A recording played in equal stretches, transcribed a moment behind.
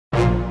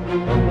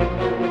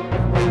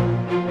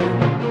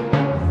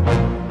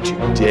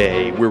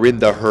Today, we're in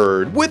the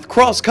herd with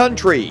cross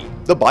country.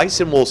 The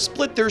Bison will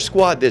split their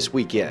squad this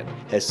weekend,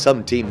 as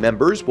some team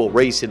members will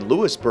race in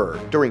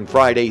Lewisburg during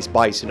Friday's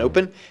Bison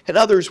Open, and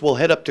others will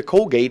head up to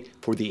Colgate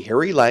for the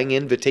Harry Lang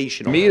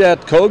Invitational. Meet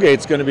at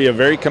Colgate's going to be a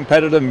very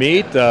competitive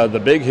meet.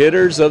 The big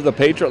hitters of the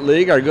Patriot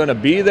League are going to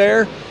be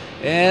there,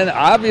 and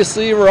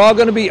obviously we're all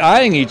going to be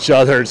eyeing each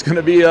other. It's going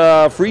to be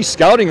a free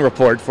scouting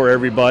report for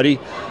everybody.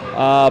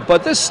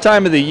 But this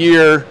time of the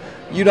year,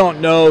 you don't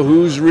know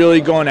who's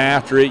really going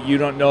after it. You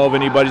don't know if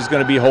anybody's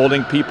going to be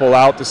holding people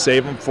out to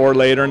save them for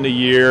later in the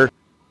year.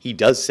 He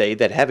does say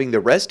that having the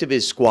rest of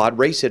his squad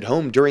race at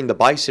home during the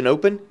Bison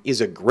Open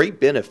is a great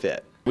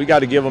benefit. We got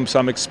to give them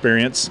some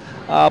experience.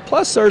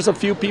 Plus, there's a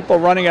few people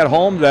running at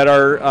home that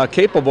are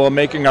capable of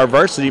making our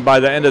varsity by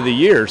the end of the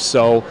year.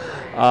 So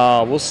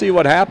we'll see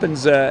what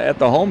happens at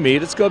the home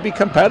meet. It's going to be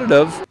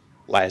competitive.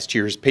 Last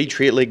year's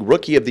Patriot League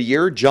Rookie of the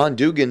Year, John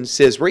Dugan,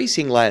 says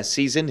racing last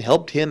season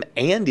helped him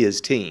and his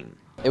team.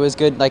 It was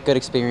good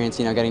experience,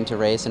 getting to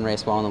race and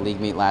race well in the league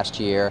meet last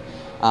year.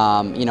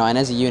 And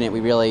as a unit, we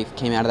really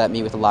came out of that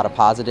meet with a lot of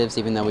positives,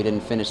 even though we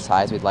didn't finish as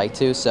high as we'd like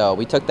to. So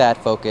we took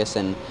that focus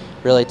and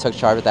really took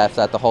charge of that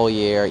throughout the whole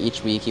year,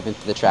 each week, even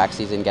through the track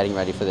season, getting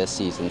ready for this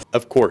season.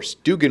 Of course,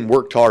 Dugan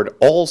worked hard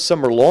all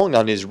summer long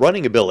on his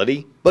running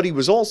ability, but he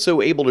was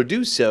also able to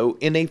do so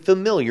in a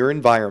familiar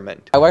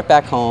environment. I worked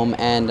back home,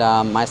 and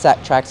my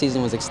track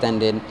season was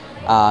extended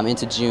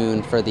into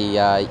June for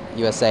the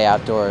USA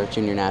Outdoor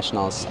Junior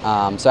Nationals.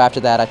 So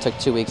after that, I took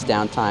 2 weeks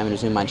downtime and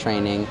resumed my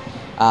training.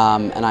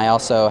 And I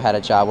also had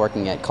a job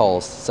working at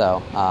Kohl's,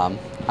 so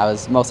I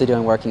was mostly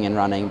doing working and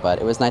running,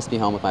 but it was nice to be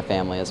home with my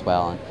family as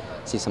well and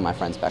see some of my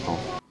friends back home.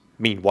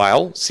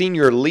 Meanwhile,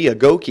 senior Leah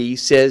Goeke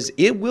says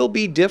it will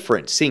be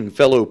different seeing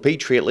fellow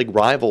Patriot League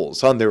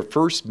rivals on their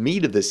first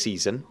meet of the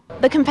season.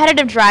 The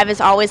competitive drive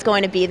is always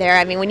going to be there.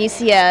 I mean, when you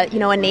see a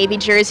Navy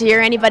jersey or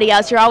anybody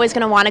else, you're always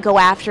going to want to go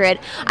after it.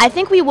 I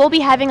think we will be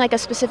having like a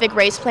specific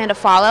race plan to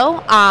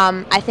follow.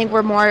 I think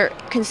we're more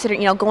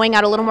going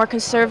out a little more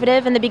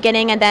conservative in the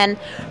beginning and then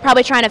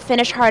probably trying to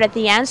finish hard at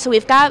the end. So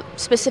we've got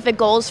specific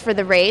goals for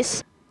the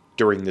race.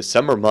 During the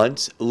summer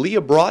months,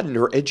 Leah broadened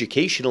her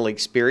educational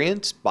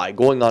experience by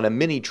going on a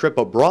mini trip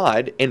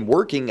abroad and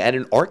working at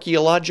an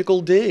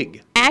archaeological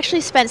dig. I actually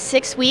spent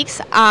 6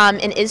 weeks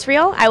in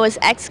Israel. I was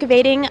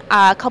excavating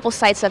a couple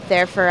sites up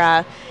there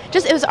for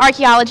it was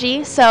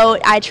archaeology, so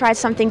I tried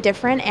something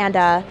different, and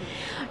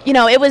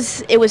it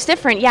was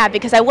different, yeah,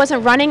 because I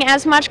wasn't running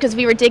as much because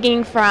we were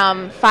digging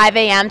from 5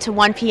 a.m. to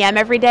 1 p.m.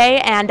 every day,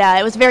 and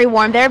it was very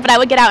warm there, but I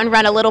would get out and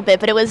run a little bit,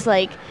 but it was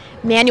like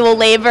manual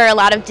labor, a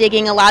lot of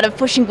digging, a lot of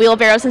pushing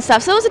wheelbarrows and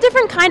stuff, so it was a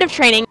different kind of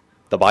training.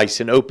 The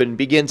Bison Open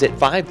begins at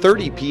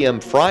 5:30 p.m.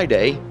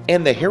 Friday,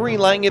 and the Harry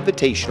Lang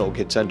Invitational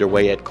gets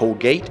underway at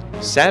Colgate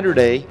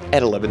Saturday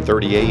at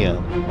 11:30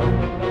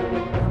 a.m.